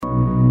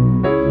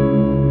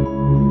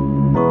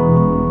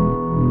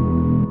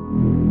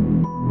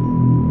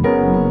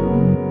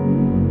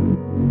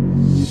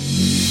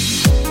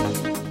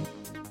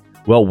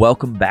Well,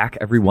 welcome back,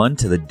 everyone,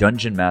 to the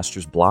Dungeon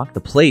Master's Block, the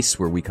place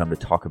where we come to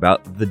talk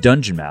about the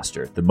Dungeon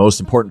Master, the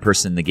most important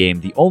person in the game,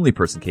 the only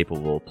person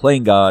capable of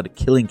playing God,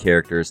 killing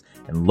characters,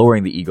 and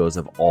lowering the egos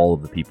of all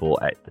of the people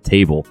at the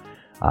table.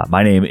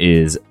 My name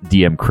is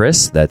DM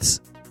Chris, that's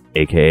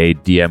aka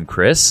DM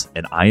Chris,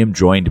 and I am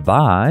joined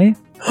by...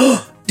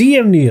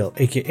 DM Neil,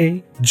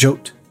 aka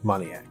Jote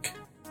Maniac.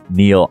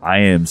 Neil, I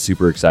am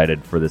super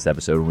excited for this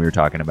episode. When we were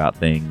talking about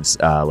things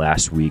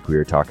last week, we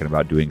were talking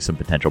about doing some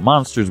potential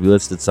monsters. We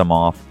listed some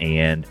off,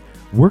 and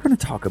we're going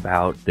to talk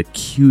about the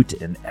cute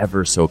and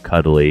ever so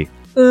cuddly,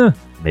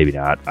 maybe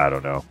not, I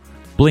don't know,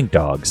 blink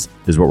dogs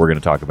is what we're going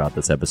to talk about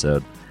this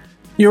episode.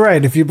 You're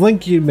right. If you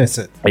blink, you miss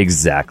it.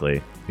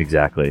 Exactly.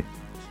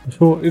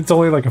 It's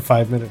only like a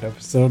 5-minute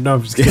episode. No,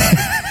 I'm just kidding.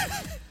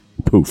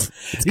 Poof.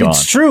 It's gone.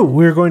 It's true.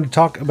 We're going to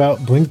talk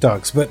about blink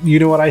dogs, but you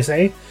know what I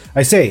say?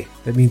 I say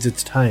that means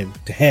it's time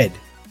to head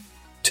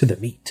to the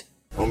meat.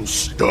 I'm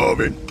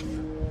starving.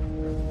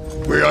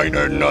 We ain't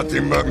had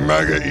nothing but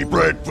maggoty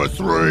bread for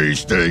 3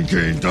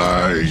 stinking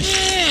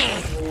days.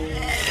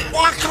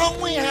 Why can't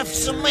we have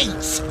some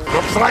meats?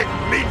 The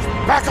flat meat's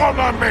back on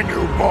the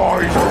menu,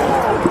 boys.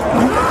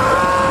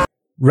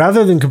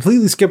 Rather than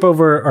completely skip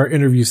over our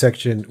interview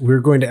section, we're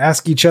going to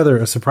ask each other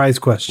a surprise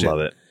question. Love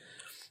it.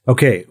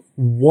 Okay,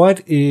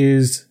 what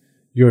is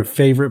your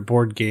favorite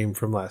board game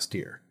from last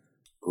year?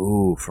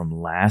 Ooh, from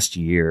last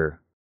year.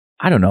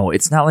 I don't know.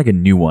 It's not like a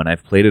new one.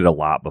 I've played it a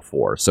lot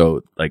before.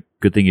 So, like,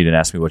 good thing you didn't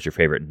ask me what's your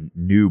favorite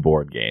new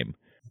board game.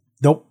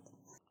 Nope.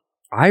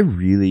 I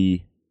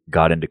really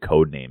got into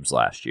Codenames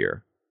last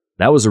year.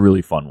 That was a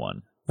really fun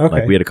one. Okay.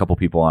 Like, we had a couple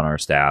people on our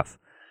staff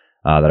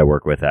that I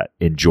work with that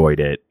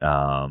enjoyed it.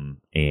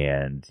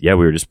 And yeah,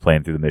 we were just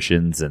playing through the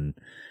missions and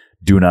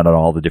doing out on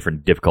all the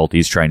different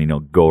difficulties, trying to,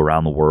 go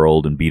around the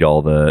world and beat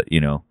all the,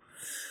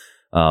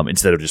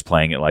 instead of just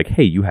playing it like,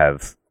 hey, you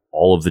have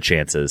all of the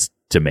chances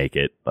to make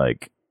it,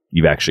 like,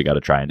 you've actually got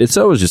to try it.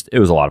 So it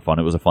was a lot of fun.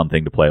 It was a fun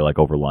thing to play, like,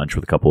 over lunch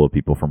with a couple of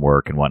people from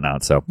work and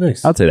whatnot. So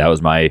nice. I'd say that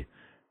was my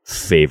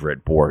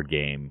favorite board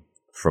game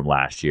from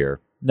last year.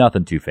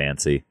 Nothing too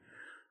fancy.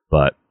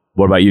 But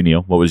what about you,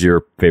 Neil? What was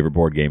your favorite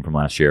board game from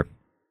last year?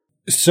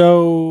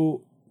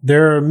 So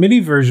there are many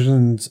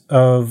versions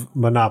of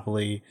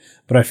Monopoly,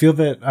 but I feel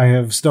that I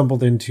have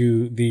stumbled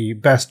into the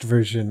best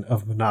version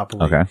of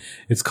Monopoly. Okay.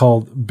 It's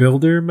called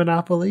Builder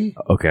Monopoly.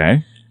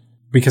 Okay.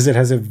 Because it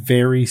has a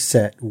very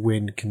set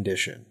win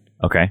condition.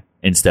 Okay.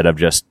 Instead of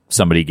just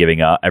everybody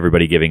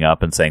giving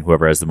up and saying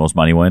whoever has the most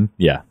money win?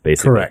 Yeah,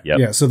 basically. Correct. Yep.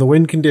 Yeah. So the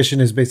win condition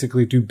is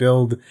basically to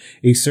build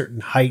a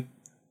certain height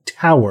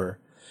tower,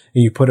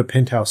 and you put a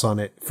penthouse on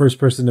it. First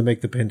person to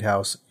make the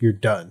penthouse, you're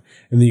done.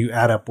 And then you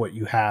add up what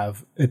you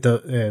have at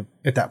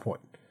that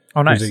point.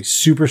 Oh, nice. There's a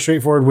super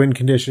straightforward win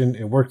condition.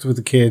 It works with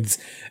the kids.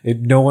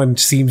 No one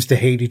seems to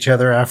hate each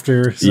other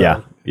after.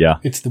 So yeah.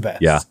 It's the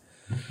best. Yeah.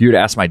 If you were to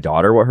ask my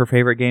daughter what her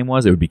favorite game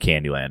was, it would be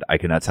Candyland. I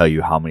could not tell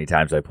you how many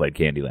times I played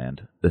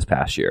Candyland this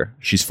past year.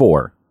 She's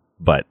 4,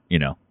 but,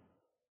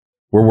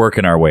 we're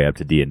working our way up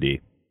to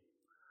D&D.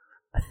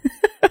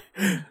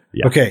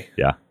 Yeah. Okay.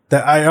 Yeah.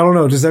 I don't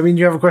know. Does that mean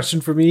you have a question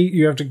for me?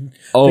 You have to.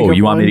 Oh,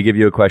 you want me to give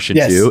you a question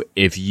Yes. too?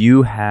 If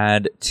you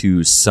had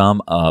to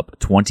sum up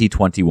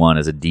 2021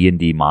 as a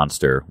D&D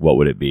monster, what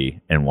would it be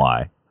and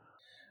why?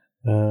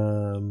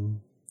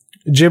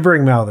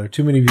 Gibbering mouther.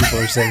 Too many people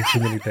are saying too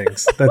many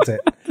things. That's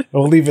it.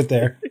 We'll leave it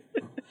there.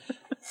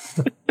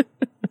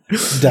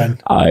 Done.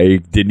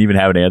 I didn't even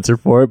have an answer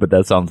for it, but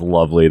that sounds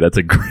lovely. That's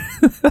a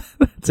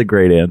that's a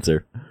great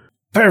answer.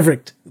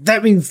 Perfect.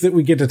 That means that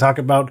we get to talk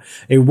about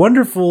a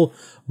wonderful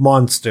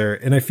monster.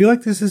 And I feel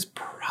like this is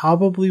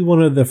probably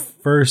one of the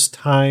first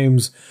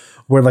times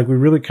where, like, we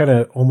really kind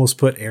of almost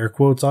put air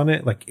quotes on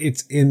it. Like,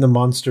 it's in the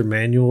monster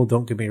manual,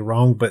 don't get me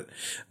wrong, but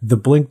the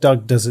blink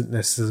dog doesn't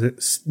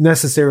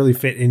necessarily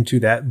fit into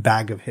that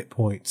bag of hit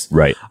points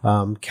Right.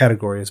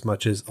 Category as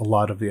much as a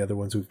lot of the other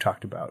ones we've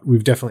talked about.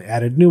 We've definitely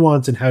added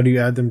nuance and how do you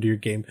add them to your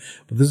game.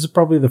 But this is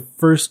probably the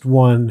first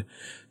one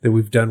that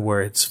we've done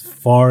where it's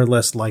far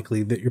less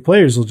likely that your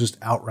players will just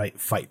outright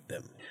fight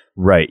them.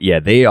 Right.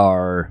 Yeah, they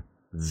are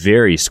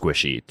very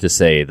squishy, to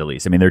say the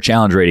least. I mean, their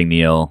challenge rating,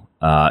 Neil,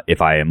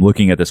 if I am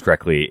looking at this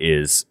correctly,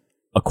 is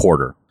a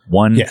quarter.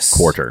 Yes.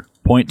 Quarter.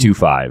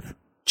 0.25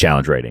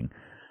 challenge rating.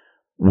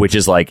 Which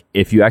is like,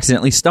 if you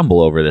accidentally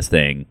stumble over this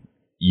thing,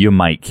 you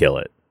might kill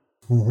it.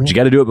 Mm-hmm. But you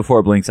got to do it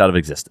before it blinks out of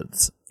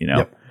existence.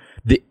 Yep.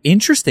 The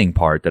interesting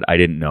part that I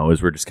didn't know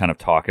is we're just kind of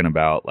talking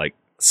about, like,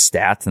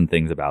 stats and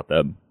things about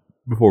them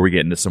before we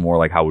get into some more,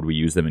 like, how would we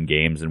use them in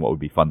games and what would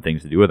be fun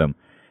things to do with them.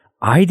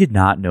 I did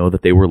not know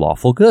that they were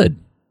lawful good.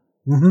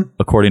 Mm-hmm.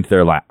 According to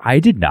their line. I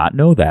did not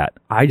know that.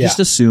 I just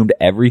assumed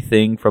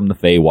everything from the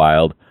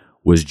Feywild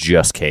was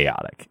just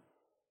chaotic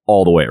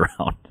all the way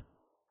around,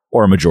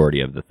 or a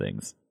majority of the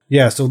things.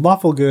 Yeah, so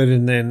lawful good,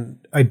 and then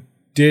I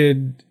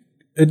did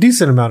a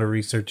decent amount of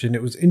research, and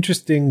it was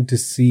interesting to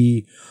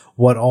see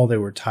what all they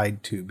were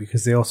tied to,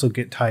 because they also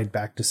get tied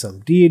back to some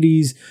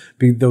deities,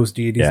 those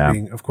deities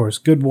being, of course,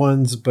 good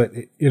ones, but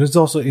it is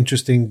also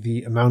interesting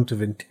the amount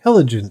of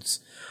intelligence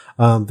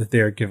that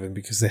they are given,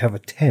 because they have a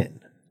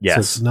 10. Yes. So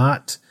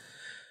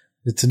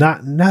it's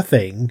not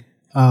nothing.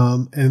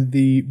 And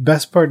the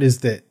best part is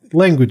that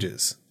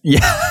languages. Yeah.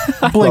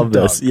 I Blink love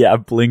this. dog. Yeah,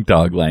 blink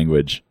dog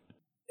language.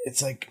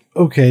 It's like,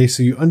 okay,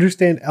 so you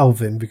understand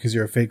Elven because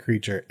you're a fake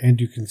creature, and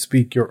you can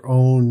speak your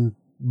own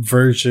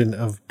version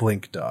of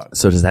blink dog.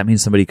 So does that mean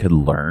somebody could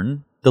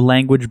learn the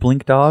language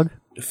blink dog?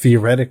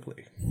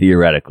 Theoretically.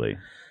 Theoretically.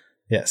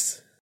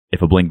 Yes.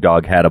 If a blink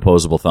dog had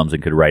opposable thumbs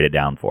and could write it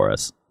down for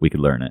us, we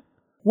could learn it.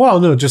 Well,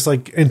 no, just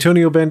like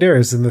Antonio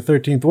Banderas in the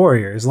 13th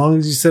Warrior. As long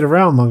as you sit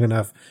around long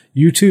enough,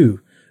 you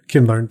too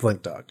can learn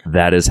blink dog.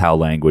 That is how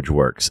language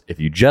works. If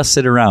you just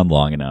sit around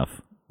long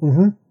enough,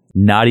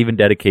 not even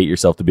dedicate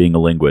yourself to being a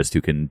linguist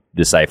who can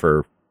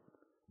decipher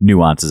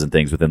nuances and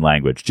things within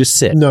language. Just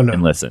sit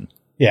and listen.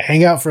 Yeah,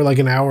 hang out for like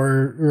an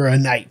hour or a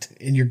night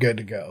and you're good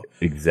to go.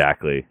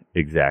 Exactly.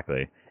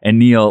 And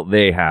Neil,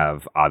 they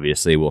have,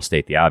 obviously, we'll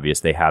state the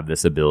obvious, they have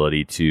this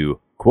ability to,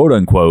 quote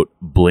unquote,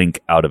 blink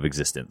out of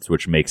existence,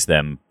 which makes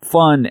them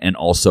fun and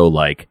also,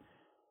 like,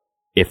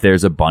 if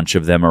there's a bunch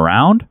of them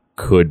around,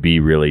 could be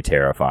really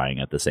terrifying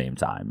at the same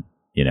time,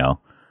 you know?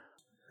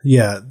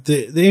 Yeah,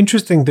 the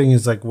interesting thing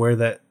is like where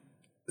that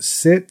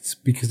sits,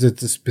 because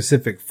it's a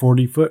specific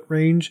 40-foot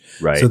range.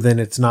 Right. So then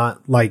it's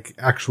not like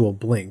actual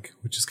blink,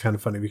 which is kind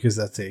of funny because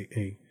that's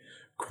a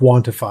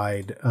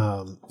quantified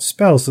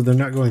spell. So they're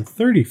not going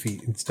 30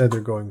 feet. Instead, they're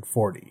going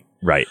 40.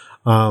 Right.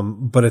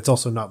 But it's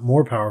also not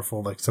more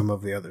powerful like some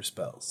of the other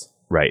spells.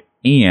 Right.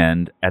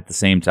 And at the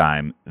same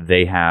time,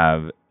 they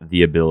have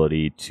the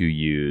ability to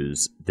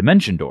use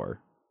Dimension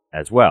Door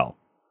as well.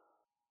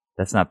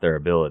 That's not their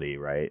ability,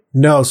 right?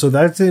 No, so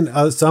that's in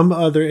some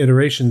other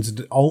iterations.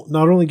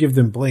 Not only give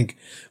them blink,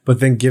 but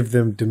then give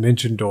them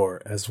Dimension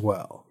Door as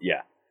well.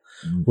 Yeah.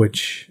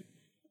 Which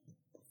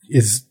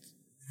is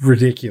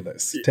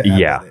ridiculous to add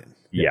that in.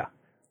 Yeah.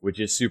 Which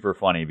is super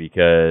funny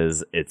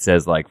because it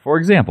says, like, for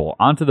example,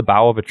 onto the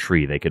bough of a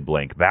tree they could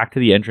blink, back to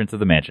the entrance of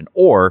the mansion,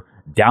 or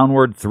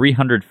downward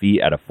 300 feet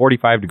at a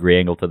 45-degree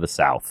angle to the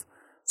south.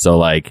 So,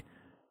 like,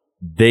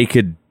 they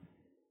could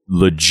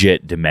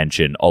legit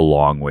dimension a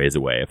long ways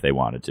away if they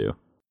wanted to.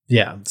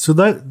 Yeah, so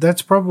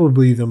that's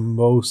probably the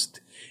most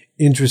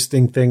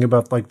interesting thing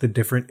about, like, the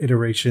different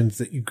iterations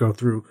that you go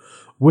through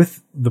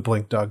with the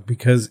blink dog,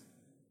 because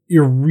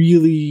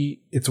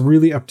it's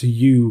really up to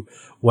you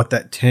what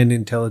that 10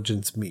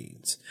 intelligence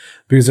means.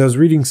 Because I was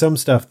reading some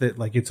stuff that,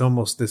 like, it's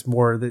almost this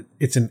more that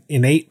it's an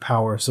innate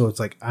power. So it's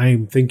like,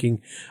 I'm thinking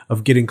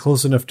of getting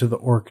close enough to the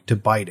orc to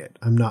bite it.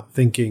 I'm not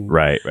thinking,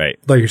 right.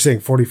 Like you're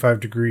saying, 45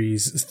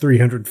 degrees,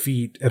 300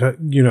 feet at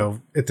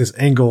at this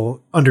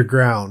angle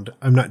underground.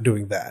 I'm not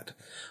doing that,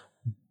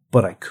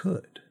 but I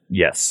could.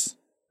 Yes.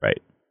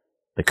 Right.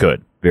 They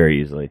could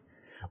very easily.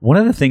 One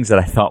of the things that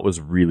I thought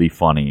was really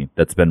funny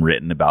that's been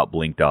written about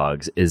blink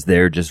dogs is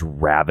their just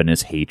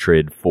ravenous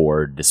hatred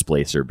for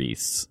displacer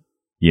beasts,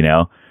 you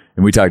know?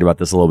 And we talked about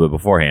this a little bit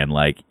beforehand.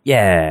 Like,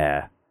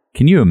 yeah,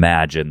 can you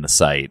imagine the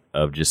sight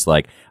of just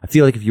like, I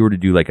feel like if you were to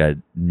do like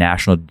a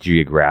National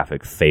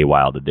Geographic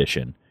Feywild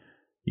edition,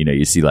 you know,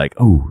 you see like,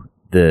 oh,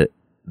 the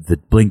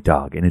blink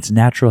dog in its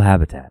natural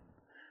habitat.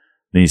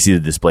 Then you see the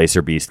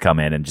displacer beast come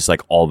in and just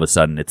like all of a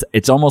sudden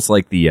it's almost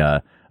like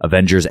the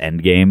Avengers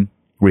Endgame,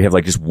 where you have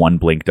like just one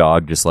blink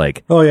dog just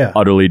like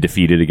utterly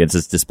defeated against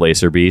this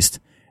displacer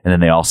beast. And then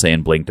they all say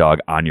in blink dog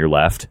on your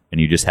left.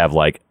 And you just have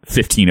like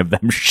 15 of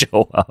them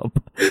show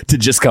up to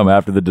just come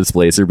after the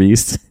displacer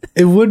beast.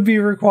 It would be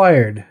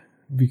required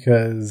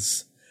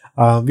because,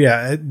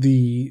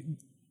 the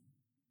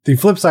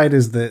flip side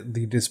is that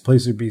the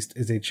displacer beast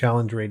is a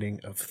challenge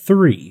rating of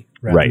 3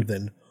 rather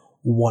than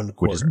 1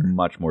 quarter. Which is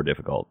much more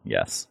difficult.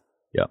 Yes.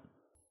 Yep.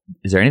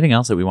 Is there anything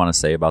else that we want to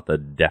say about the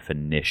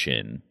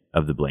definition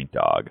of the blink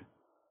dog?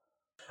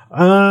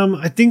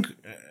 I think,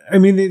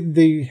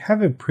 they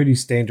have a pretty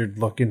standard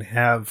look and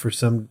have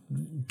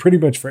pretty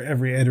much for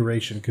every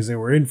iteration, because they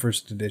were in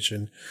 1st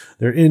edition.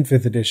 They're in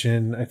 5th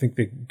edition. I think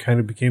they kind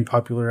of became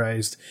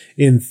popularized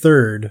in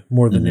 3rd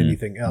more than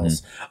anything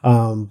else.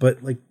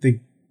 But like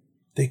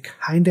they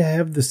kind of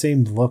have the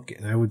same look,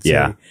 and I would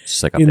say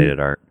just like updated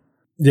art.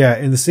 Yeah.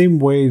 In the same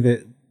way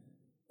that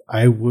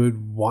I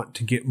would want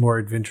to get more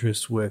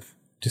adventurous with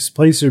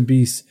displacer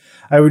beasts,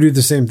 I would do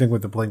the same thing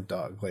with the blink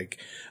dog. Like,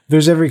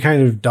 there's every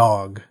kind of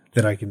dog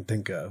that I can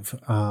think of,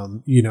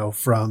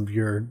 from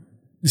your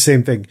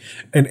same thing.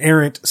 An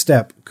errant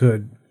steppe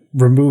could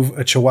remove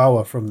a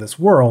chihuahua from this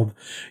world.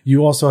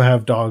 You also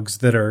have dogs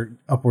that are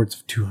upwards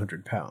of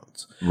 200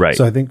 pounds. Right.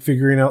 So I think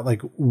figuring out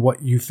like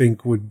what you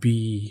think would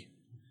be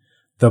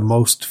the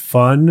most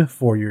fun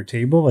for your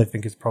table, I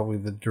think is probably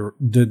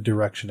the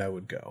direction I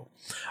would go.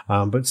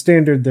 But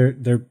standard,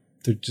 they're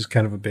just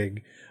kind of a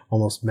big,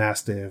 almost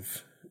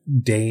mastiff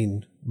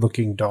Dane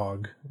looking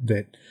dog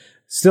that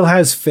still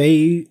has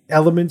Fey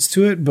elements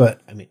to it,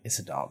 but it's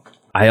a dog.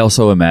 I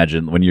also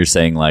imagine when you're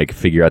saying like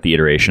figure out the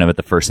iteration of it,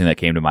 the first thing that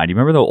came to mind, you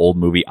remember the old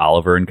movie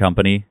Oliver and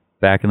Company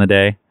back in the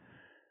day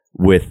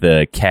with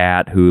the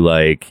cat who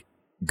like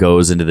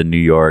goes into the New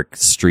York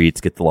streets,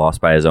 gets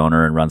lost by his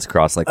owner and runs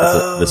across like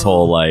this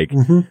whole like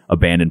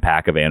abandoned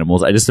pack of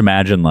animals. I just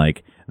imagine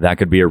like that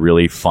could be a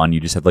really fun. You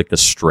just have like the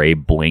stray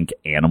Blink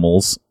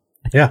animals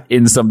Yeah.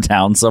 in some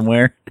town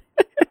somewhere.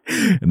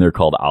 And they're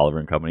called Oliver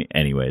and Company.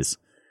 Anyways,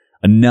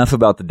 enough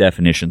about the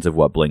definitions of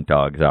what Blink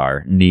Dogs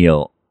are.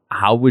 Neil,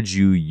 how would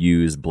you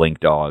use Blink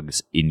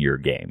Dogs in your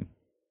game?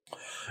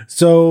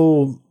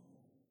 So,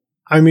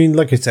 I mean,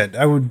 like I said,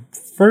 I would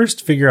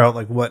first figure out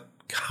like what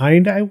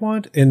kind I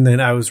want, and then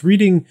I was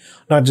reading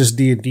not just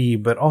D&D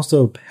but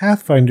also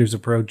Pathfinder's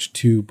approach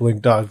to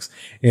Blink Dogs,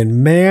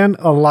 and man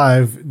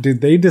alive,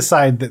 did they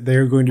decide that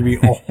they're going to be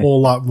a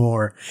whole lot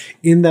more,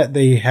 in that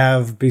they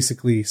have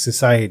basically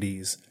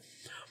societies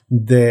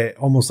that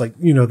almost like,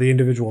 you know, the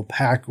individual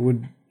pack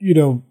would, you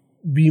know,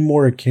 be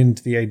more akin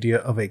to the idea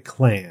of a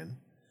clan.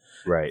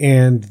 Right.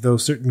 And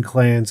those certain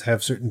clans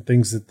have certain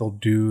things that they'll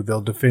do.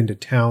 They'll defend a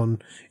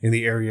town in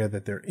the area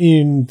that they're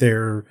in.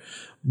 They're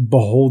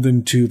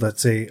beholden to,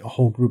 let's say, a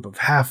whole group of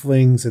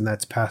halflings, and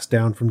that's passed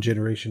down from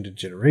generation to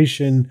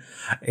generation.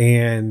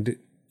 And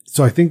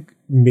so I think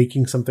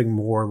making something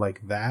more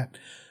like that.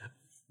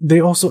 They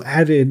also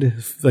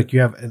added, like,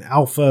 you have an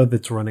alpha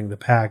that's running the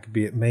pack,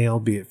 be it male,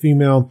 be it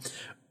female,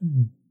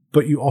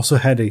 but you also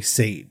had a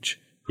sage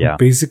who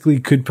basically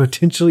could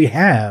potentially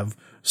have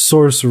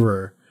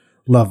sorcerer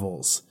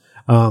levels.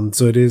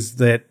 So it is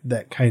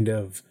that kind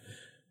of,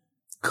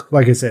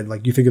 like I said,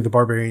 like you think of the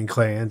barbarian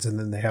clans, and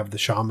then they have the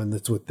shaman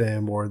that's with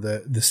them, or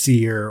the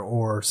seer,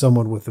 or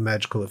someone with a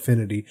magical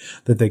affinity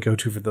that they go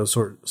to for those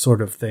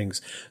sort of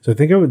things. So I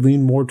think I would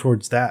lean more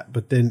towards that.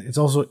 But then it's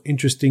also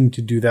interesting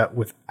to do that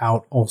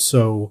without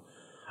also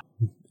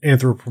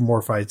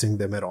anthropomorphizing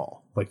them at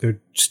all. Like they're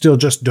still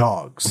just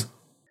dogs.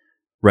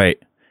 Right.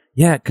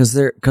 Yeah, because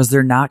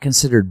they're not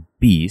considered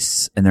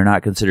beasts and they're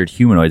not considered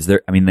humanoids.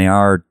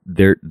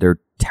 Their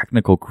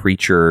technical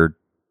creature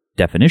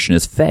definition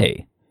is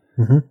fae.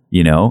 Mm-hmm.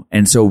 You know,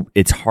 and so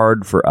it's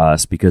hard for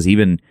us because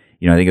even,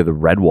 you know, I think of the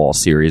Redwall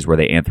series where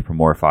they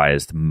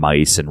anthropomorphized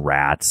mice and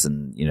rats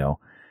and, you know,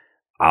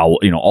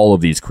 all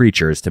of these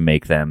creatures to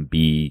make them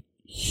be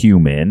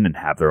human and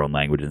have their own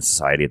language and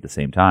society at the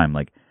same time.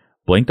 Like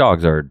Blink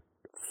Dogs are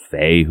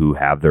fae who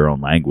have their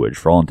own language.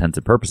 For all intents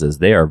and purposes,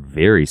 they are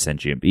very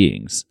sentient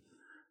beings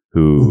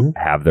who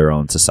have their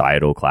own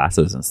societal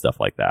classes and stuff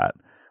like that,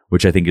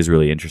 which I think is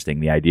really interesting.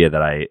 The idea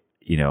that I,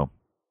 you know,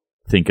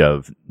 think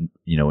of,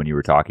 you know, when you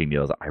were talking,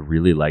 Neil, I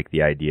really like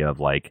the idea of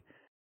like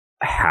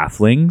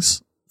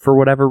halflings for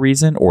whatever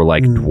reason, or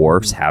like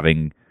dwarfs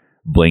having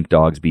Blink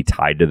Dogs be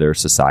tied to their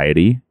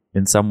society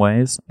in some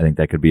ways. I think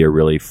that could be a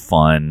really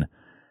fun,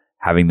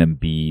 having them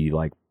be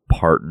like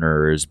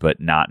partners,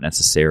 but not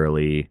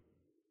necessarily.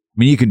 I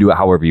mean, you can do it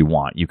however you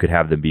want. You could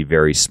have them be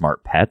very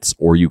smart pets,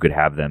 or you could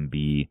have them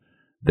be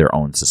their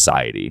own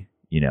society,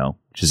 you know,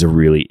 which is a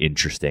really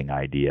interesting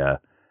idea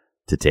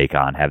to take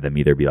on. Have them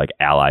either be like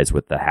allies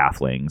with the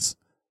halflings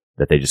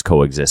that they just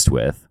coexist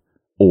with,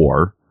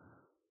 or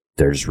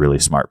they're just really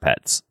smart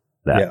pets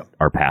that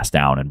are passed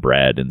down and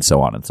bred and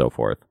so on and so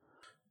forth.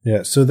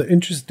 Yeah, so the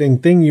interesting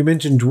thing, you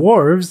mentioned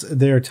dwarves,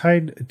 they're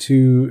tied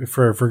to,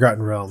 for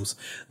Forgotten Realms,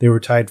 they were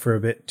tied for a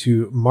bit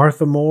to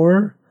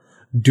Marthamor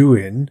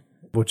Duin,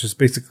 which is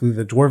basically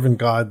the dwarven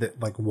god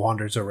that like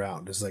wanders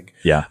around. Is like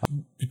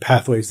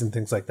pathways and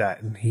things like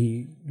that. And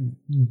he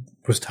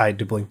was tied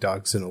to Blink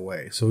Dogs in a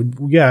way. So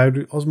yeah, it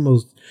would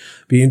almost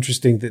be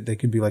interesting that they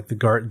could be like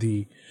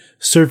the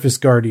surface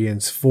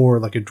guardians for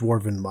like a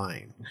dwarven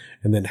mine,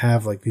 and then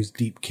have like these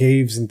deep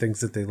caves and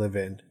things that they live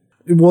in.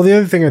 Well, the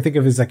other thing I think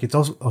of is like it's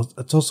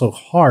also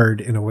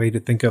hard in a way to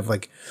think of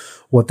like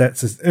what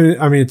that's.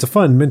 I mean, it's a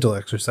fun mental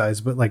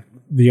exercise, but like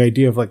the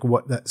idea of like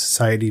what that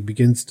society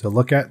begins to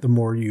look at the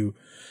more you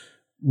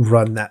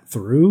run that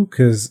through.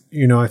 Because,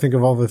 you know, I think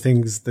of all the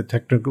things, the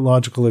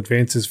technological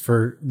advances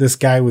for this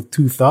guy with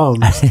two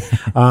thumbs,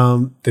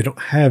 they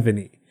don't have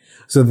any.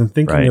 So then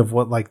thinking of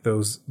what like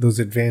those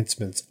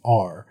advancements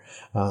are.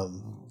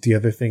 The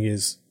other thing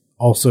is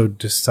also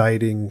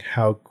deciding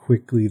how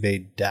quickly they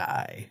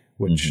die,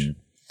 which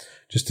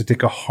just to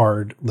take a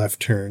hard left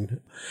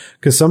turn,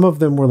 because some of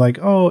them were like,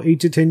 8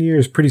 to 10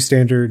 years, pretty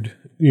standard,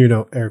 you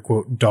know, air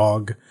quote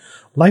dog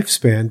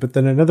lifespan. But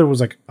then another was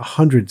like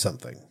 100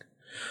 something.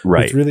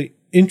 Right. It's really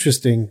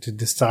interesting to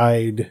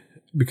decide,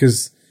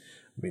 because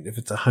I mean, if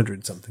it's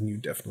 100 something, you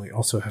definitely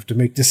also have to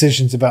make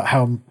decisions about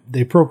how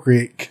they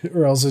procreate,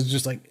 or else it's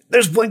just like,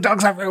 there's Blink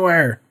Dogs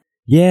everywhere.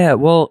 Yeah.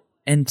 Well,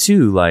 and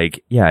two,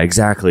 like, yeah,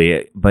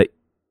 exactly. But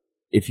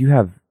if you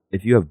have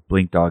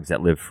Blink Dogs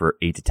that live for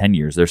 8 to 10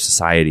 years, their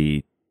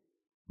society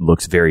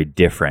looks very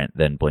different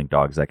than Blink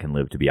Dogs that can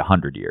live to be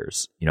 100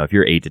 years. You know, if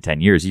you're 8 to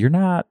 10 years, you're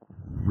not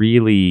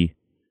really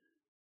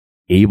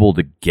able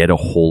to get a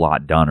whole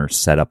lot done or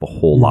set up a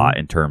whole lot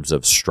in terms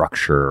of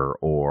structure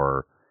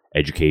or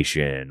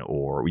education,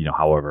 or, you know,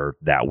 however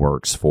that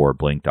works for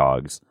Blink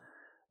Dogs.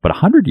 But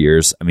 100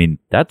 years, I mean,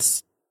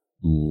 that's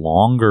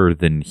longer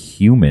than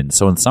humans.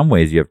 So in some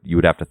ways, you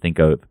would have to think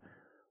of,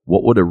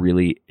 what would a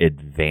really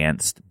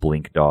advanced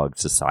Blink Dog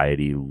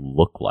society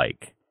look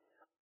like?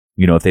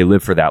 You know, if they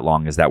live for that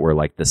long, is that where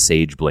like the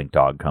sage Blink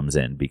Dog comes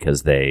in,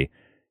 because they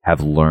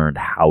have learned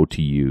how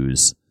to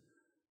use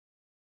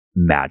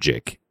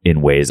magic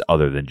in ways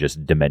other than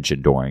just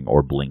dimension dooring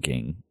or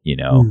blinking, you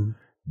know?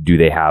 Do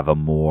they have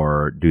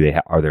are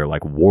there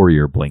like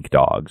warrior blink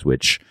dogs,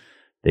 which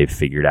they've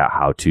figured out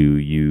how to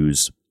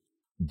use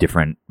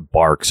different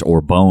barks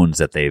or bones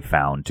that they've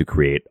found to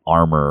create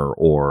armor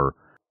or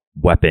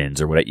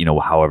weapons or whatever, you know,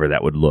 however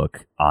that would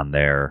look on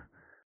their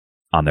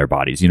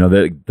bodies, you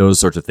know, those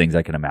sorts of things.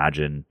 I can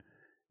imagine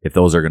if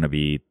those are going to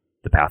be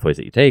the pathways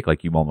that you take,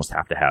 like you almost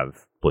have to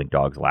have blink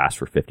dogs last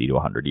for 50 to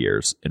 100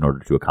 years in order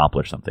to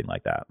accomplish something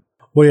like that.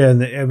 Well, yeah,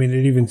 and I mean,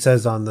 it even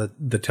says on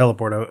the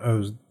teleport, I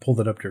was pulled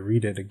it up to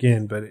read it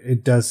again, but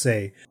it does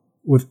say,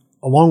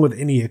 along with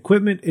any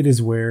equipment it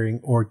is wearing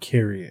or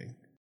carrying.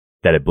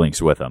 That it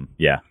blinks with them,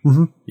 yeah.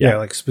 Mm-hmm. Yeah,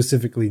 like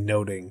specifically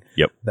noting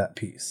that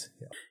piece.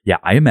 Yeah,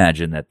 I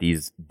imagine that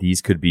these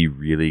could be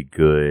really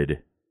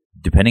good,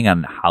 depending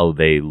on how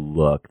they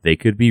look, they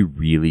could be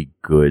really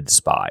good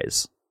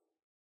spies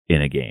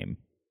in a game,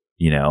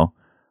 you know?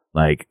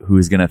 Like,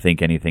 who's going to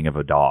think anything of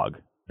a dog?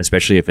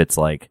 Especially if it's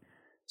like,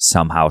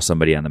 somehow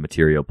somebody on the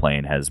material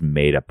plane has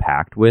made a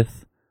pact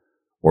with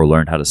or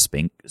learned how to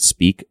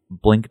speak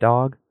blink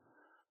dog.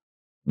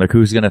 Like,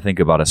 who's going to think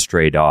about a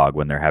stray dog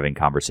when they're having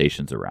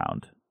conversations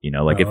around? You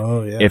know, like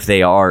if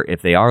they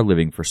are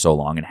living for so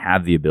long and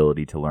have the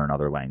ability to learn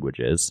other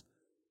languages,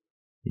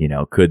 you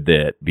know, could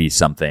that be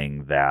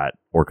something that,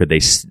 or could they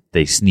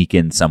sneak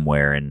in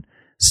somewhere and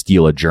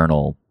steal a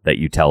journal that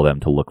you tell them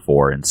to look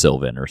for in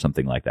Sylvan or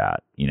something like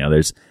that? You know,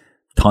 there's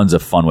tons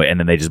of fun and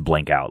then they just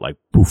blink out, like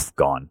poof,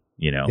 gone.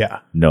 You know,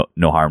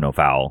 no harm, no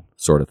foul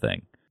sort of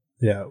thing.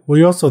 Yeah. Well,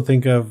 you also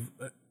think of,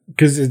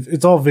 because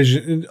it's all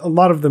vision. A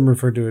lot of them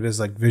refer to it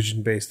as like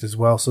vision based as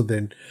well. So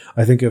then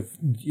I think of,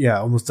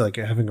 almost like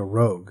having a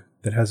rogue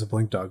that has a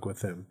blink dog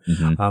with him.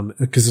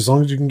 Because as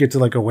long as you can get to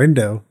like a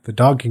window, the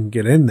dog can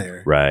get in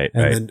there. Right.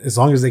 And then as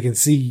long as they can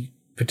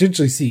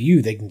potentially see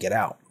you, they can get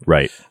out.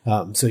 Right.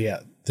 So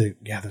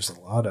there's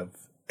a lot of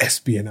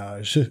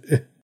espionage.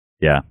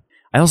 Yeah.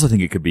 I also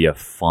think it could be a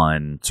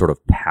fun sort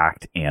of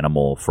packed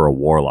animal for a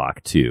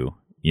warlock too.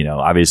 You know,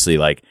 obviously,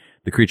 like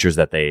the creatures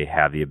that they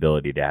have the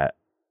ability to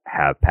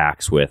have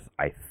packs with,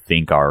 I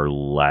think are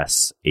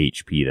less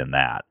HP than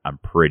that. I'm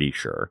pretty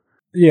sure.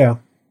 Yeah.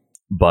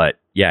 But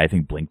yeah, I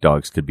think blink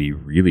dogs could be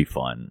really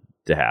fun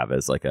to have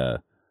as like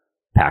a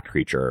packed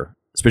creature,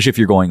 especially if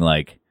you're going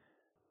like,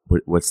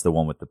 what's the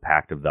one with the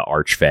pact of the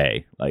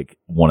Archfey? Like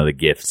one of the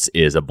gifts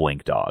is a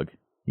blink dog,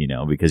 you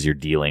know, because you're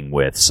dealing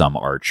with some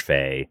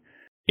Archfey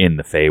in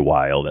the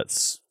Feywild.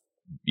 That's,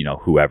 you know,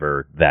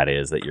 whoever that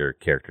is that your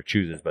character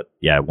chooses. But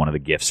yeah, one of the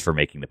gifts for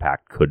making the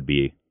pact could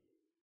be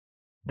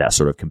that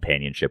sort of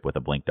companionship with a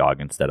blink dog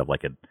instead of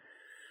like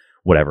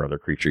whatever other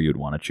creature you'd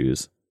want to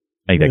choose.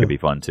 I think that could be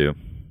fun too.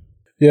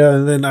 Yeah,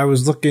 and then I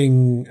was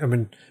looking, I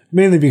mean,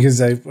 mainly because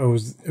it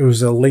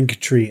was a link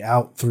tree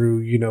out through,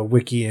 you know,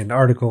 wiki and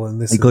article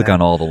and this. You click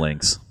on all the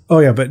links. Oh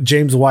yeah, but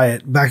James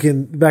Wyatt back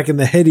in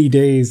the heady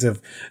days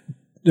of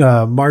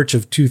March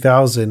of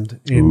 2000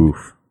 in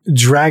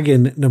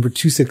Dragon number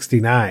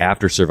 269.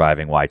 After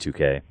surviving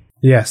Y2K.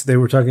 Yes, they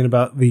were talking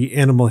about the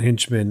animal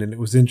henchman, and it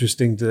was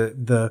interesting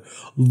the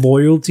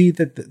loyalty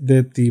that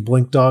the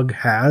blink dog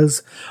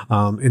has,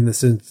 in the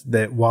sense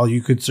that while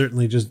you could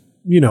certainly just,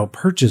 you know,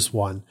 purchase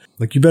one,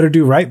 like you better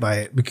do right by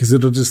it because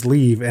it'll just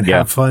leave and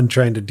have fun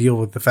trying to deal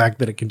with the fact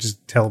that it can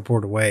just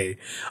teleport away.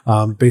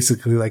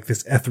 Basically like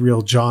this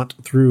ethereal jaunt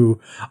through,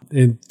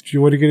 and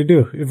what are you going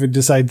to do if it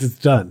decides it's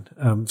done?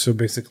 So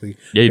basically,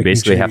 you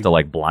basically have to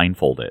like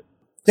blindfold it.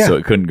 Yeah. So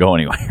it couldn't go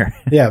anywhere.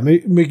 Yeah,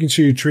 making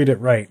sure you treat it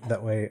right.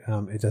 That way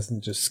it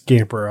doesn't just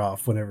scamper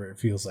off whenever it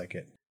feels like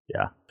it.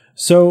 Yeah.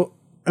 So,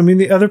 I mean,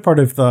 the other part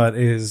I've thought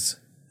is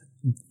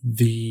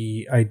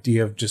the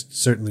idea of just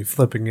certainly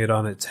flipping it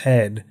on its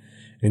head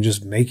and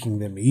just making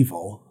them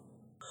evil.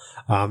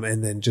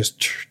 And then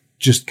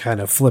just kind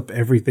of flip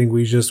everything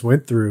we just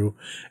went through.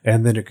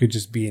 And then it could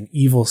just be an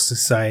evil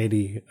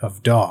society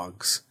of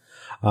dogs.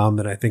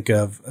 And I think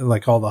of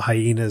like all the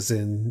hyenas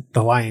in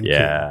The Lion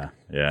King.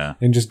 Yeah.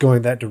 And just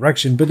going that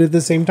direction. But at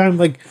the same time,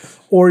 like,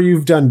 or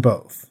you've done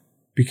both.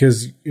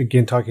 Because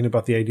again, talking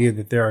about the idea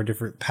that there are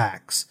different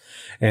packs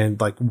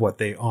and like what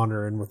they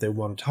honor and what they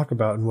want to talk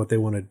about and what they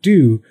want to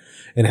do,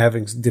 and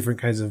having different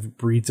kinds of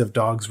breeds of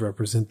dogs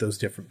represent those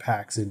different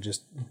packs. And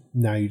just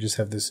now you just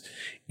have this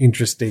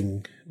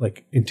interesting,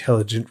 like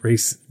intelligent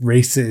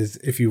races,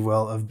 if you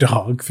will, of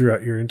dog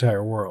throughout your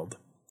entire world.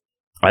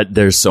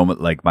 There's so much,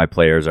 like my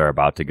players are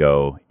about to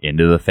go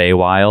into the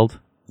Feywild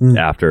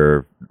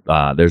after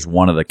there's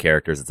one of the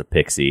characters that's a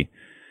pixie,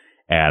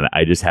 and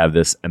I just have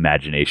this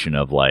imagination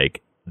of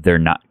like they're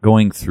not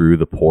going through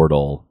the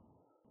portal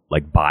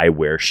like by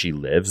where she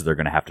lives. They're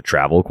going to have to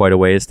travel quite a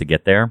ways to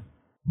get there.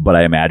 But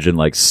I imagine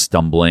like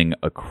stumbling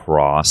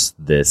across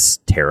this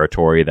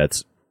territory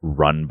that's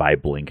run by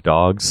blink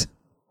dogs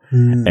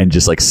and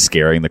just like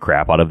scaring the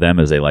crap out of them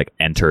as they like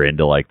enter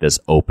into like this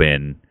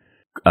open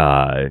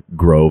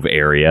grove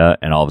area,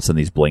 and all of a sudden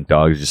these blink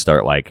dogs just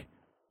start like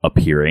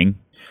appearing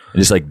and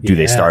just like do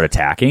they start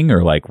attacking,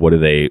 or like what do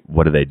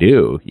they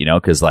do, you know?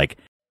 Because like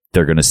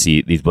they're going to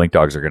see, these blink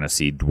dogs are going to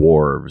see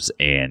dwarves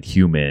and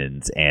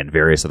humans and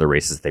various other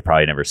races they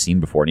probably never seen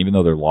before. And even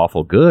though they're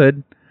lawful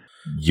good,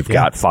 you've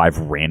got 5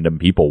 random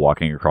people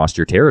walking across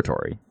your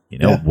territory. You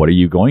know, what are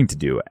you going to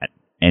do?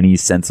 Any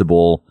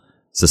sensible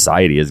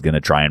society is going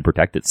to try and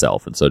protect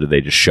itself. And so do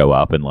they just show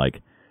up and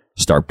like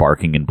start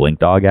barking and blink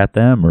dog at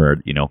them?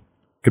 Or, you know,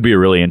 could be a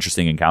really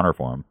interesting encounter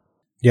for them.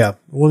 Yeah.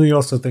 Well, you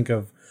also think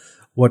of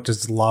what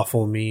does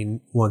lawful mean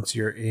once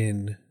you're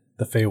in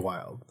the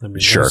Feywild. I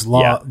mean,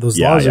 those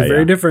laws are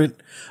very different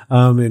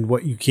in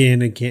what you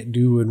can and can't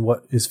do and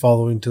what is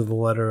following to the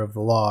letter of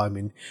the law. I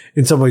mean,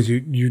 in some ways,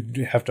 you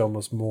have to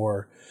almost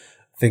more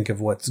think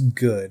of what's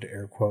good,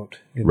 air quote,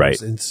 in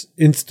those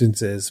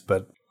instances.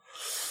 But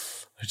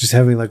just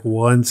having like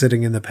one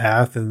sitting in the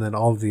path and then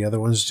all of the other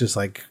ones just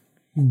like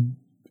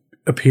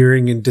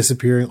appearing and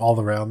disappearing all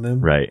around them.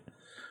 Right.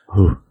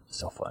 Whew,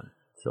 so fun.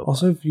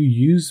 Also, if you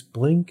use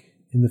blink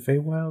in the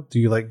Feywild, do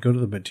you like go to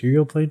the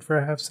material plane for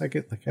a half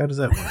second? Like, how does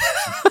that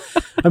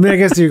work? I mean, I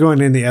guess you're going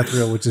in the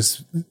ethereal, which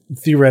is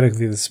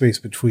theoretically the space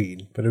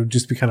between, but it would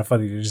just be kind of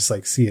funny to just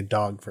like see a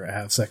dog for a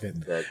half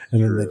second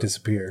then they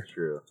disappear.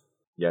 True.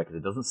 Yeah, because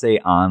it doesn't say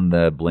on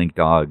the blink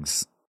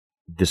dog's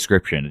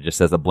description. It just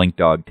says a blink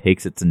dog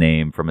takes its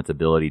name from its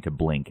ability to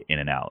blink in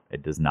and out.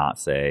 It does not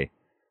say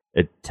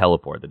it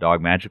teleport. The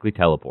dog magically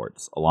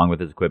teleports along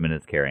with its equipment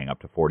it's carrying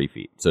up to 40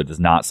 feet. So it does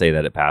not say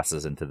that it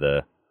passes into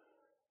the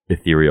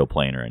ethereal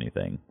plane or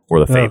anything, or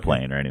the Fey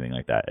plane or anything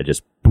like that. It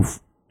just poof,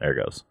 there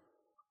it goes.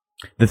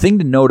 The thing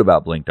to note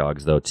about blink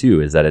dogs though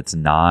too is that it's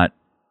not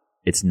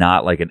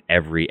like an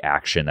every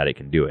action that it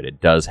can do it.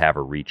 It does have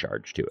a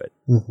recharge to it,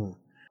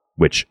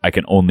 which I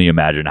can only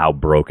imagine how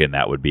broken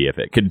that would be if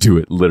it could do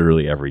it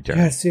literally every turn.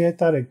 Yeah, see, I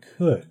thought it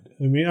could.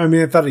 I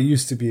mean, I thought it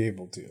used to be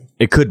able to.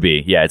 It could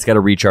be. Yeah, it's got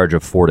a recharge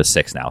of 4 to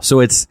 6 now, so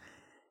it's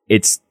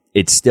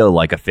still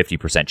like a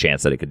 50%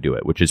 chance that it could do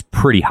it, which is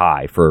pretty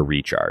high for a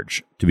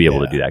recharge to be able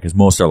to do that, because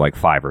most are like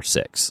 5 or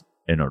 6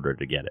 in order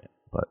to get it.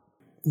 But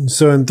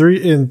so in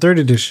 3rd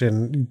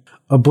edition,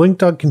 a blink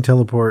dog can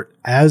teleport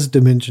as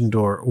Dimension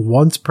Door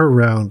once per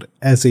round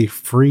as a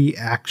free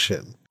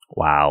action.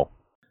 Wow.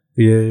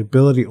 The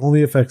ability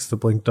only affects the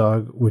blink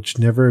dog, which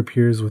never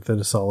appears within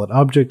a solid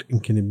object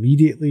and can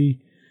immediately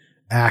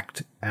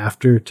act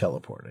after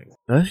teleporting.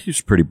 That's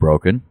just pretty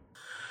broken.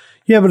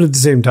 Yeah, but at the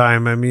same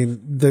time, I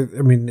mean,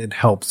 it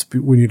helps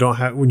when you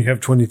have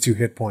 22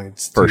 hit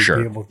points for to sure.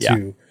 be able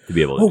to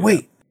be able to. Oh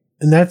wait,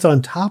 and that's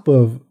on top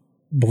of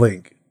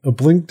blink. A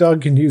blink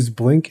dog can use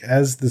blink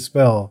as the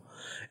spell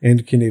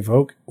and can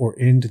evoke or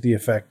end the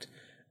effect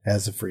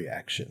as a free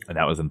action. And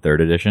that was in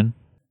 3rd edition.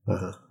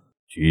 Uh-huh.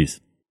 Jeez.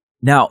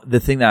 Now, the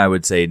thing that I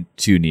would say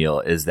too,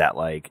 Neil, is that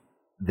like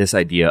this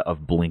idea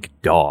of blink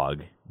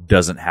dog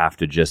doesn't have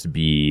to just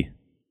be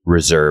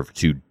reserved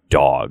to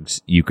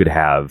dogs. You could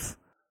have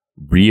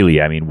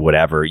really, I mean,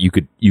 whatever. You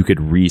could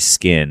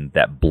reskin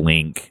that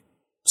blink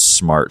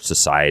smart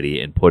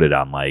society and put it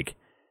on like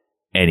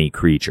any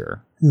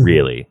creature,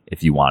 really,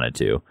 if you wanted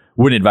to.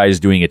 Wouldn't advise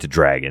doing it to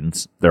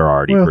dragons. They're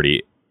already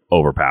pretty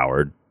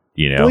overpowered,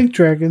 you know. Blink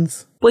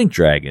dragons. Blink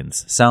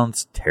dragons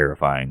sounds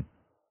terrifying.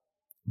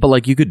 But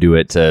like you could do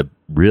it to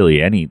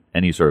really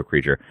any sort of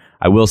creature.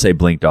 I will say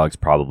blink dogs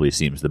probably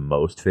seems the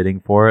most fitting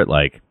for it.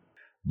 Like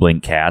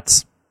blink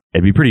cats.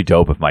 It'd be pretty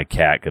dope if my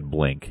cat could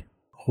blink.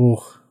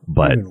 Oh,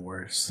 but even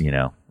worse. You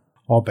know.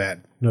 All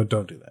bad. No,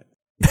 don't do that.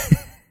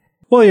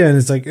 Well, yeah, and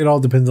it's like it all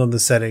depends on the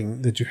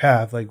setting that you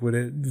have. Like would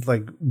it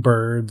like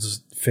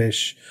birds,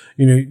 fish,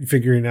 you know,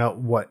 figuring out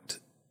what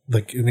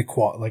like an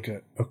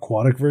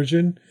aquatic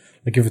version.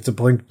 Like if it's a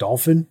blink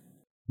dolphin.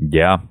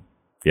 Yeah.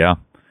 Yeah.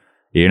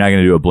 You're not going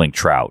to do a blink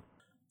trout.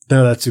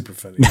 No, that's super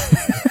funny.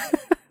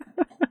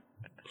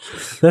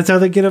 That's how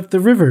they get up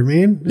the river,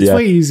 man. It's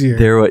way easier.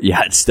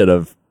 Instead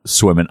of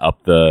swimming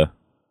up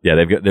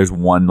there's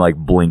one like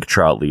blink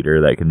trout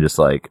leader that can just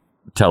like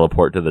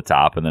teleport to the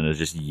top and then is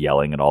just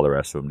yelling at all the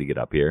rest of them to get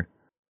up here.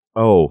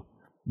 Oh,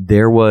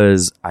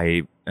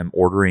 I am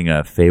ordering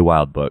a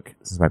Feywild book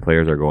since my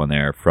players are going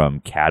there from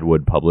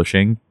Cadwood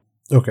Publishing.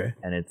 Okay.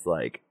 And it's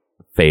like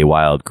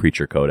Feywild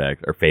Creature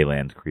Codex or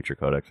Feyland Creature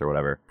Codex or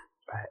whatever.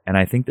 And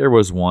I think there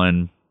was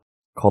one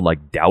called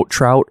like Doubt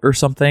Trout or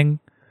something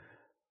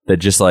that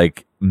just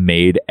like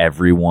made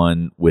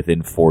everyone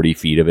within 40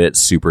 feet of it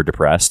super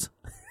depressed.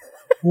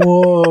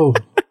 Whoa.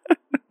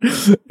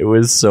 It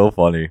was so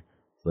funny.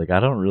 Like,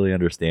 I don't really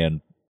understand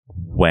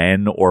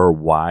when or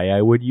why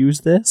I would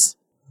use this.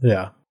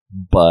 Yeah.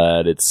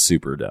 But it's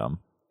super dumb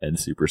and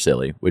super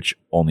silly, which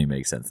only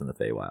makes sense in the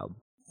Feywild.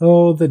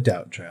 Oh, the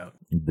Doubt Trout.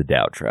 The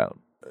Doubt Trout.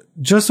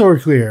 Just so we're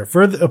clear,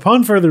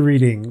 upon further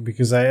reading,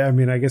 because I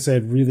guess I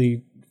had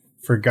really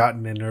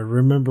forgotten and I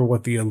remember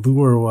what the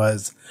allure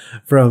was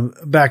from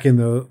back in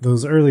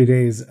those early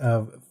days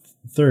of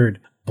 3rd.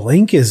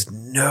 Blink is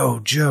no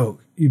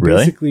joke.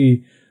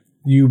 Basically,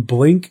 you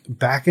blink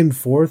back and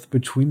forth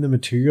between the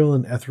material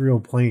and ethereal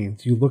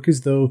planes. You look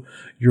as though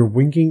you're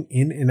winking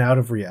in and out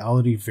of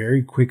reality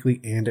very quickly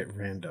and at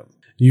random.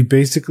 You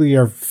basically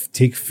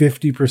take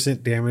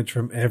 50% damage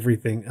from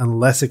everything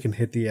unless it can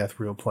hit the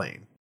ethereal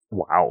plane.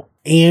 Wow.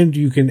 And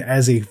you can,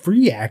 as a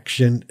free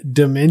action,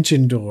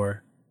 dimension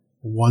door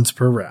once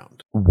per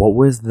round. What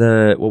was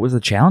the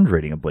challenge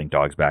rating of Blink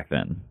Dogs back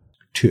then?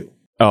 2.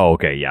 Oh,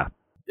 okay, yeah.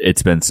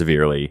 It's been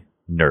severely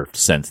nerfed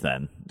since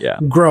then. Yeah.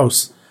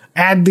 Gross.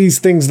 Add these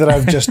things that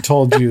I've just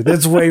told you.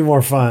 That's way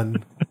more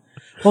fun.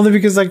 Only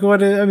because, like,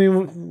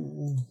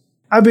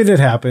 it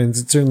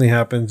happens. It certainly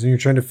happens. And you're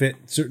trying to fit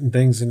certain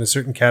things into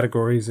certain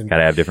categories. And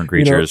gotta have different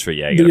creatures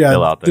you gotta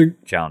fill out the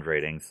challenge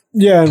ratings.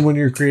 Yeah, and when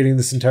you're creating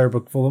this entire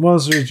book full of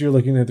monsters, you're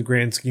looking at the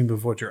grand scheme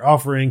of what you're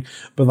offering.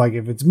 But, like,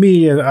 if it's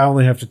me, I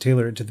only have to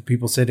tailor it to the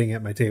people sitting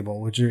at my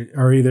table, which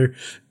are either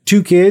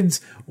 2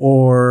 kids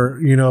or,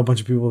 a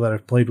bunch of people that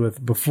I've played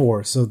with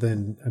before. So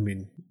then,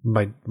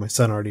 my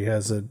son already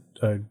has a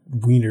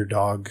wiener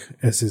dog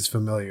as his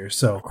familiar.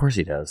 So of course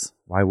he does.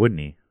 Why wouldn't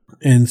he?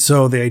 And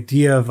so the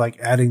idea of like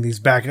adding these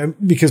back,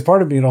 because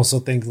part of me also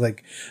thinks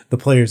like the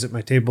players at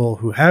my table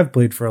who have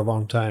played for a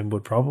long time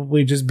would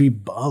probably just be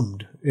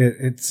bummed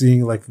at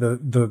seeing like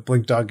the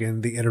Blink Dog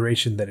and the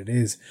iteration that it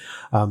is.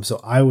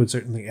 So I would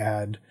certainly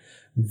add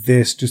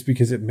this just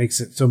because it makes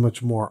it so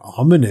much more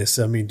ominous.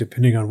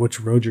 Depending on which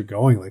road you're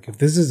going, like if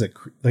this is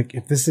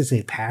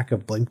a pack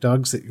of Blink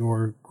Dogs that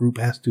your group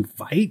has to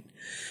fight,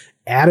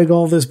 adding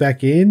all this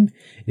back in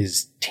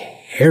is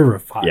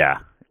terrifying. Yeah.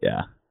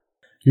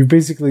 You're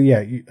basically,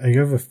 you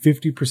have a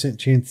 50%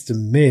 chance to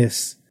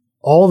miss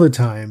all the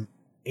time,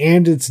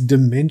 and it's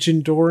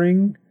dimension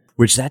dooring.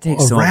 Which that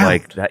takes some of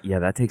like that. Yeah,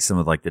 that takes some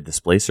of like the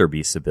Displacer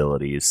Beast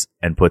abilities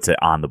and puts it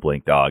on the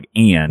Blink Dog,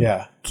 and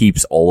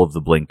keeps all of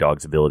the Blink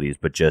Dog's abilities,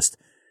 but just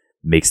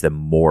makes them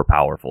more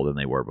powerful than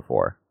they were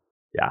before.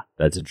 Yeah,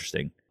 that's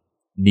interesting.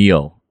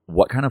 Neil,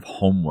 what kind of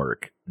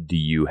homework do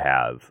you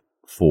have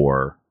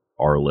for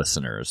our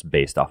listeners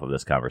based off of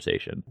this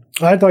conversation?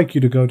 I'd like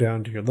you to go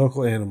down to your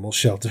local animal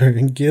shelter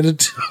and get a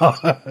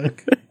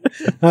dog.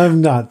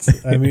 I'm nuts.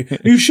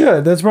 You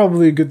should. That's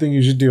probably a good thing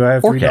you should do. I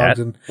have 3 dogs,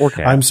 and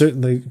I'm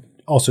certainly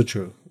also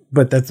true.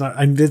 But that's not.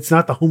 It's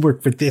not the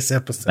homework for this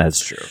episode. That's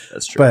true.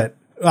 But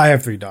I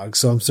have 3 dogs,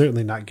 so I'm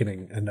certainly not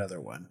getting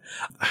another one.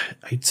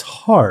 It's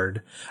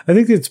hard. I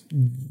think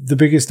the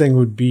biggest thing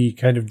would be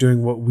kind of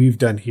doing what we've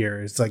done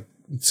here. It's like,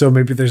 so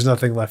maybe there's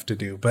nothing left to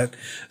do, but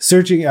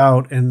searching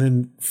out and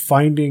then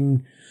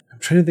finding, I'm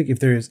trying to think if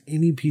there is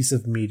any piece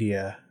of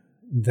media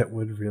that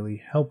would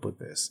really help with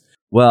this.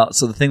 Well,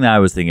 so the thing that I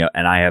was thinking of,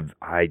 and I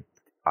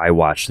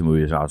watched the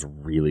movies when I was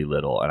really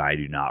little, and I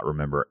do not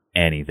remember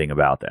anything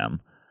about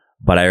them,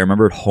 but I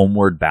remembered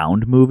Homeward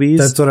Bound movies.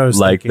 That's what I was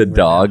like thinking. The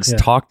dogs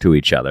talk to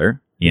each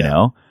other, you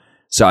know?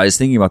 So I was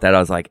thinking about that. I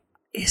was like,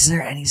 is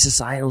there any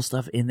societal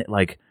stuff in it?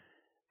 Like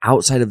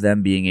outside of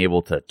them being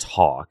able to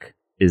talk,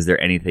 is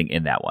there anything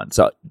in that one?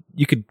 So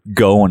you could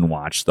go and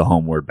watch the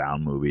Homeward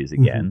Bound movies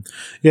again.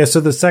 Mm-hmm. Yeah. So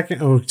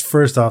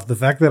first off, the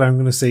fact that I'm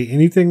going to say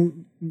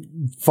anything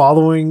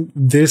following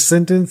this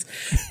sentence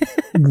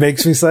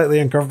makes me slightly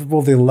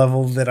uncomfortable. The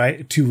level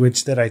to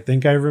which I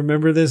think I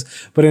remember this,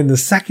 but in the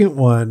second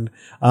one,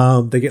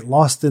 they get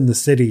lost in the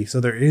city.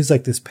 So there is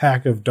like this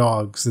pack of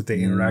dogs that they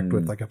interact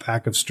with, like a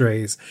pack of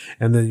strays,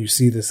 and then you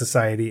see the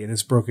society and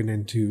it's broken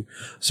into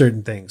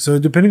certain things. So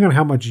depending on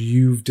how much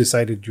you've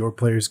decided your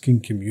players can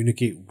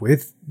communicate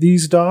with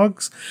these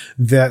dogs,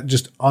 that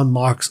just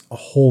unlocks a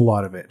whole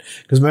lot of it.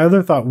 Because my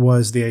other thought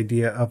was the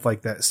idea of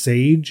like that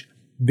sage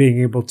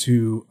being able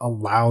to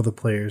allow the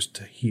players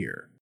to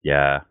hear.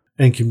 Yeah.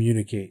 And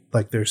communicate.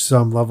 Like there's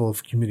some level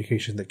of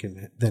communication that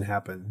can then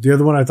happen. The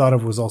other one I thought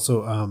of was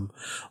also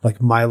like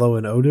Milo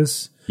and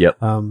Otis. Yep.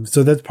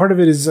 So that's part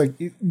of it is like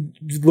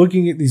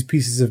looking at these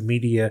pieces of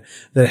media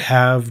that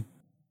have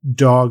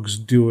dogs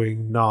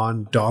doing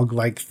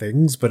non-dog-like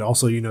things, but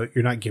also, you're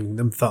not giving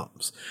them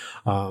thumbs.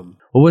 What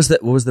was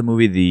the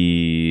movie,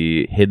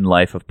 The Hidden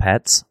Life of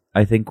Pets?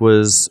 I think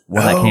was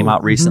one that came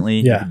out recently.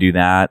 Mm-hmm. Yeah. You could do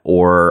that.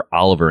 Or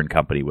Oliver and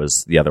Company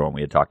was the other one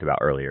we had talked about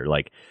earlier.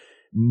 Like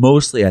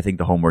mostly I think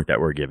the homework that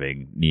we're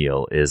giving,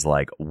 Neil, is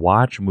like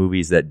watch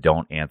movies that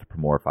don't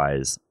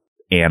anthropomorphize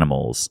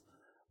animals,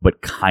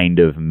 but kind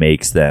of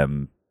makes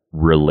them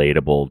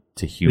relatable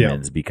to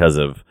humans because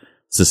of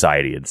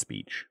society and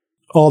speech.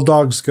 All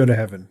dogs go to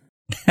heaven.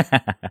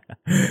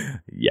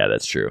 Yeah,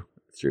 that's true.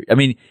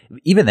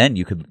 Even then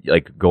you could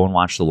like go and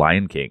watch The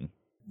Lion King.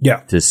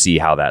 Yeah. To see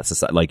how that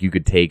society, like you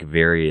could take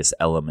various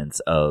elements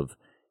of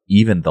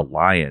even the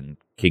Lion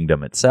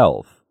Kingdom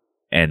itself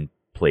and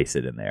place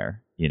it in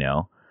there,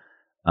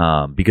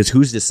 because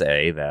who's to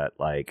say that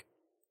like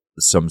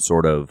some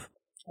sort of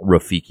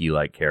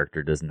Rafiki-like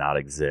character does not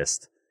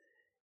exist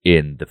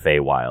in the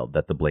Feywild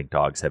that the Blink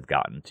Dogs have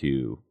gotten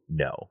to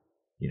know?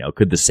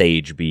 Could the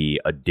sage be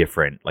a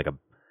different, like a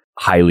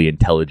highly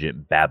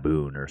intelligent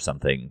baboon or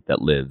something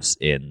that lives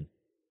in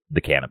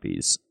the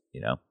canopies?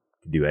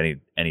 Do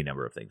any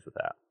number of things with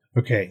that.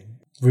 Okay,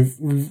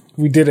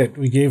 we did it.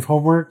 We gave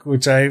homework,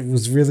 which I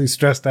was really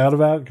stressed out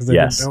about because I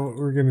didn't know what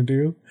we were going to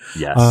do.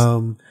 Yes.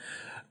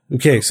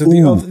 Okay, so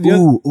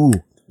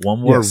one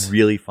more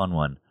really fun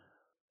one.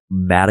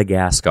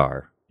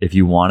 Madagascar. If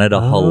you wanted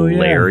a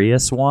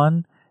hilarious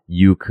one,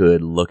 you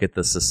could look at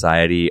the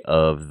Society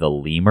of the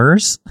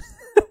Lemurs.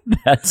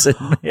 that's in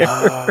there.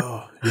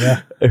 Oh,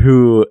 yeah.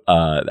 Who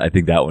I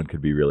think that one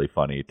could be really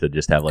funny to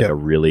just have like Yep. a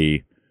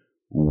really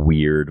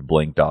weird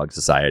Blink Dog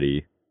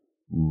society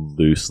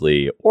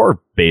loosely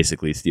or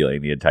basically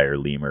stealing the entire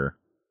lemur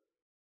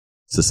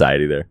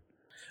society there.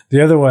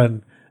 The other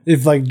one,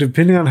 if like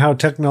depending on how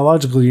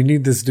technological you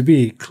need this to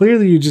be,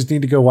 clearly you just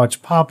need to go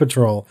watch Paw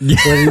Patrol,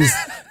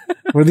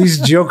 where these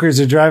jokers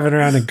are driving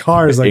around in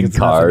cars, like in it's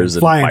cars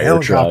and flying fire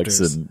helicopters,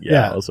 trucks and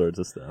all sorts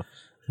of stuff.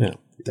 yeah.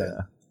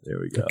 Yeah, there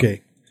we go.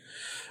 Okay,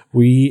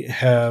 we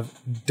have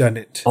done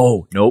it.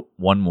 Oh, nope.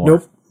 One more.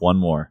 Nope. One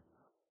more.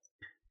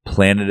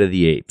 Planet of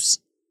the Apes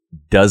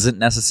doesn't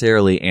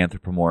necessarily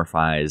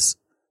anthropomorphize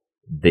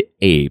the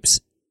apes,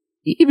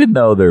 even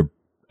though they're,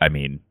 I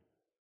mean,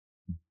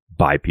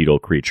 bipedal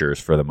creatures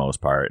for the most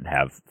part and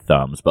have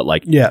thumbs, but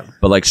like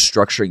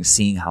structuring,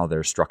 seeing how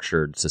their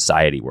structured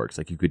society works.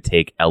 Like you could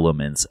take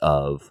elements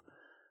of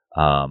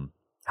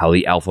how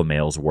the alpha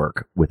males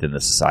work within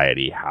the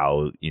society,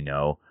 how, you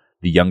know,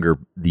 the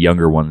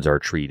younger ones are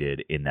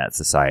treated in that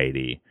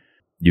society.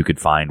 You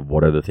could find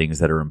what are the things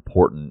that are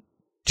important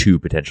to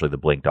potentially the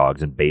Blink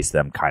Dogs and base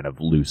them kind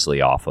of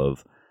loosely off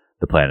of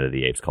the Planet of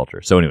the Apes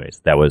culture. So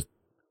anyways,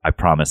 I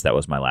promise that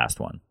was my last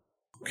one.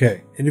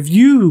 Okay, and if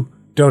you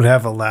don't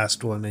have a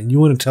last one and you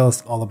want to tell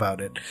us all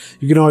about it,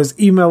 you can always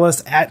email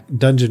us at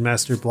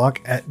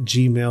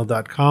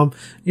dungeonmasterblock@gmail.com.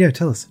 Yeah,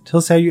 tell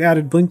us how you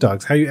added Blink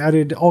Dogs, how you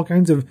added all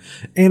kinds of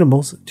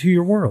animals to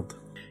your world.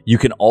 You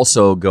can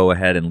also go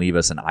ahead and leave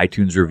us an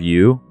iTunes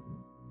review.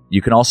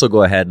 You can also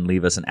go ahead and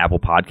leave us an Apple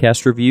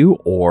Podcast review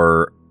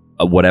or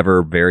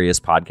whatever various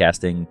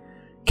podcasting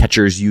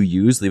catchers you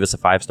use. Leave us a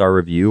 5-star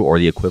review or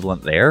the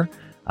equivalent there.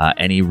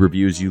 Any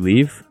reviews you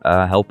leave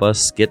help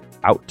us get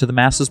out to the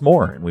masses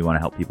more, and we want to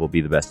help people be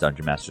the best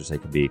Dungeon Masters they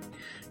can be.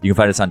 You can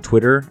find us on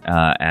Twitter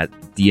at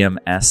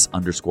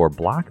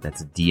DMS_block.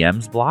 That's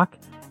DMs block.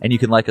 And you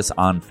can like us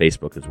on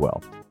Facebook as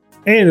well.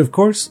 And of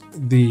course,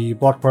 the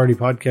Block Party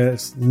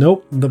Podcast.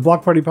 The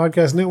Block Party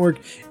Podcast Network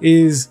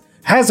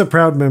has a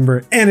proud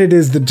member, and it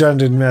is the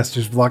Dungeon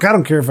Masters Block. I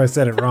don't care if I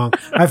said it wrong.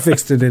 I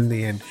fixed it in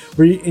the end.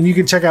 And you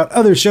can check out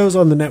other shows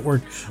on the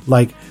network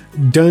like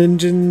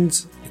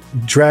Dungeons,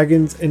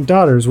 Dragons, and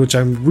Daughters, which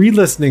I'm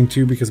re-listening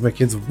to because my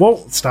kids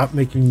won't stop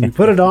making me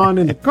put it on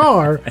in the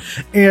car,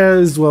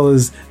 as well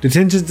as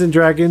Detentions and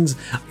Dragons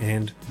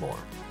and more.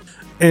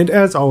 And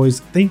as always,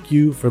 thank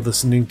you for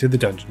listening to the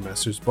Dungeon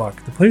Masters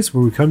Block, the place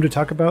where we come to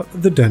talk about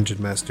the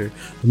Dungeon Master,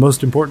 the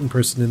most important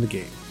person in the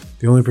game,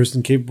 the only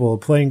person capable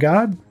of playing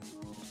God,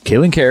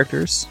 killing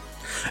characters,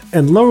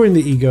 and lowering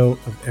the ego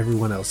of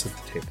everyone else at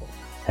the table.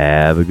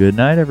 Have a good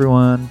night,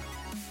 everyone.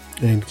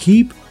 And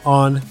keep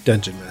on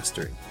Dungeon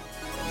Mastering.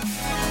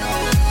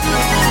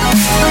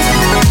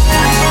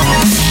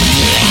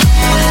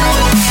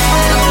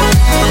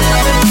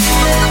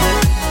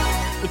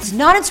 It's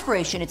not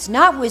inspiration, it's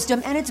not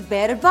wisdom, and it's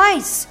bad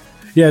advice.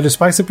 Yeah, to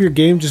spice up your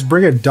game, just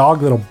bring a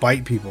dog that'll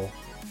bite people.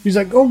 He's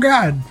like, oh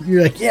god.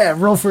 You're like, yeah,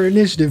 roll for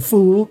initiative,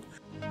 fool.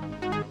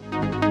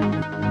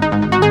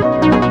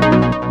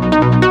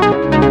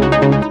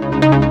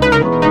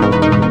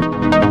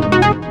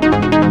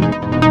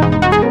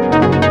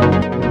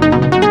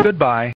 Goodbye.